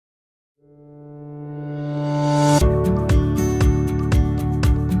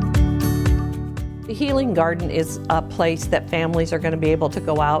Healing Garden is a place that families are going to be able to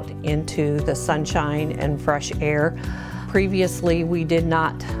go out into the sunshine and fresh air. Previously, we did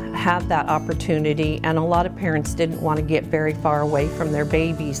not have that opportunity, and a lot of parents didn't want to get very far away from their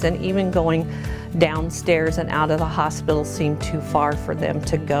babies, and even going downstairs and out of the hospital seemed too far for them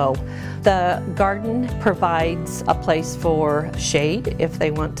to go. The garden provides a place for shade if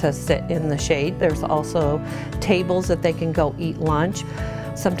they want to sit in the shade. There's also tables that they can go eat lunch.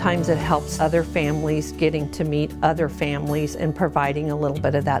 Sometimes it helps other families getting to meet other families and providing a little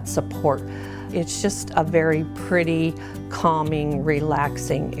bit of that support. It's just a very pretty, calming,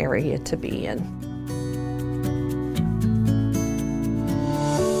 relaxing area to be in.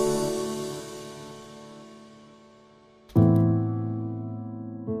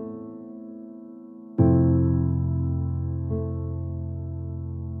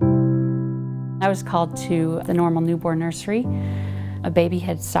 I was called to the normal newborn nursery. A baby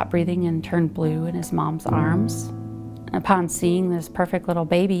had stopped breathing and turned blue in his mom's arms. Upon seeing this perfect little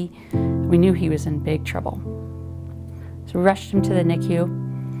baby, we knew he was in big trouble. So we rushed him to the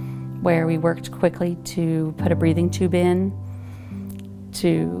NICU, where we worked quickly to put a breathing tube in,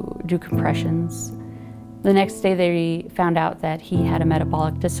 to do compressions. The next day they found out that he had a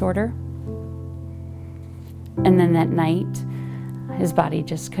metabolic disorder. And then that night, his body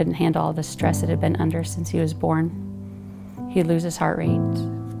just couldn't handle all the stress it had been under since he was born. He'd lose his heart rate.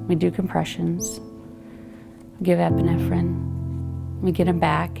 We'd do compressions, give epinephrine. We'd get him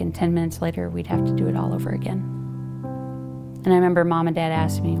back, and 10 minutes later, we'd have to do it all over again. And I remember Mom and Dad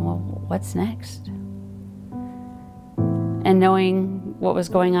asked me, well, what's next? And knowing what was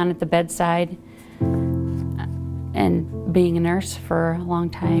going on at the bedside and being a nurse for a long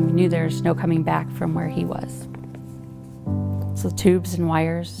time, I knew there's no coming back from where he was. So the tubes and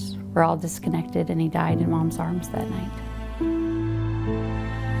wires were all disconnected, and he died in Mom's arms that night.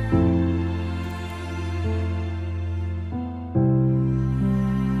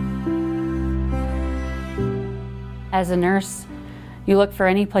 As a nurse, you look for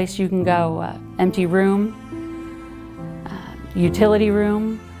any place you can go, empty room, utility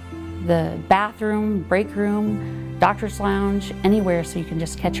room, the bathroom, break room, doctor's lounge, anywhere so you can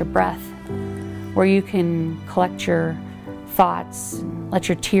just catch your breath, where you can collect your thoughts, and let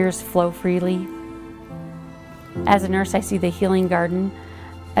your tears flow freely. As a nurse, I see the Healing Garden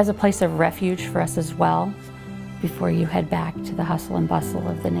as a place of refuge for us as well before you head back to the hustle and bustle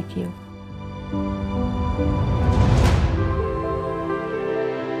of the NICU.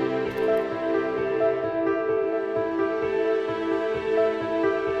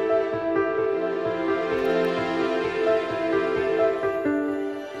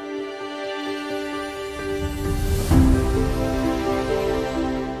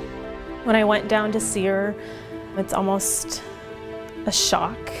 When I went down to see her, it's almost a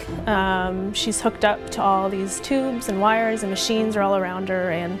shock. She's hooked up to all these tubes and wires and machines are all around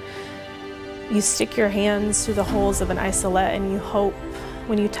her, and you stick your hands through the holes of an isolette and you hope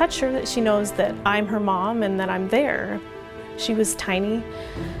when you touch her that she knows that I'm her mom and that I'm there. She was tiny,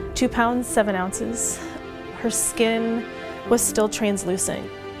 2 pounds, 7 ounces. Her skin was still translucent.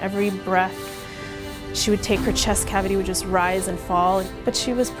 Every breath she would take, her chest cavity would just rise and fall, but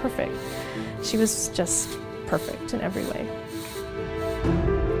she was perfect. She was just perfect in every way.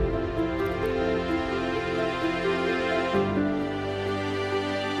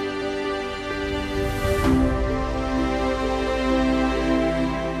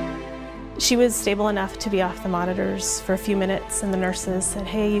 She was stable enough to be off the monitors for a few minutes, and the nurses said,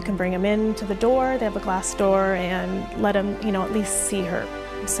 hey, you can bring him in to the door. They have a glass door, and let him, at least see her.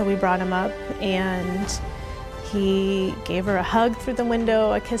 So we brought him up, and he gave her a hug through the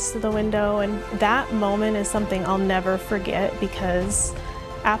window, a kiss through the window, and that moment is something I'll never forget, because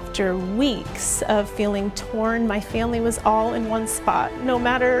after weeks of feeling torn, my family was all in one spot. No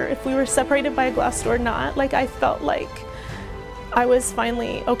matter if we were separated by a glass door or not, I felt like I was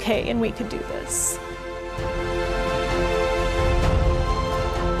finally okay and we could do this.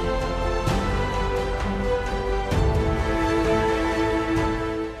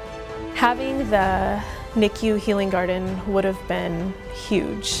 Having the NICU Healing Garden would have been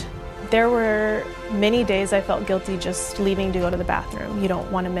huge. There were many days I felt guilty just leaving to go to the bathroom. You don't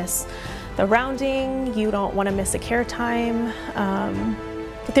want to miss the rounding, you don't want to miss a care time.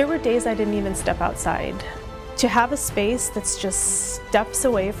 But there were days I didn't even step outside. To have a space that's just steps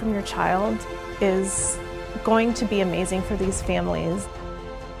away from your child is going to be amazing for these families.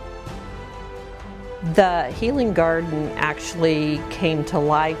 The Healing Garden actually came to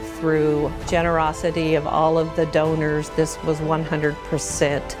life through generosity of all of the donors. This was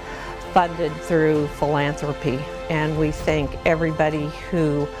 100% funded through philanthropy, and we thank everybody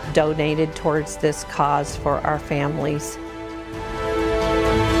who donated towards this cause for our families.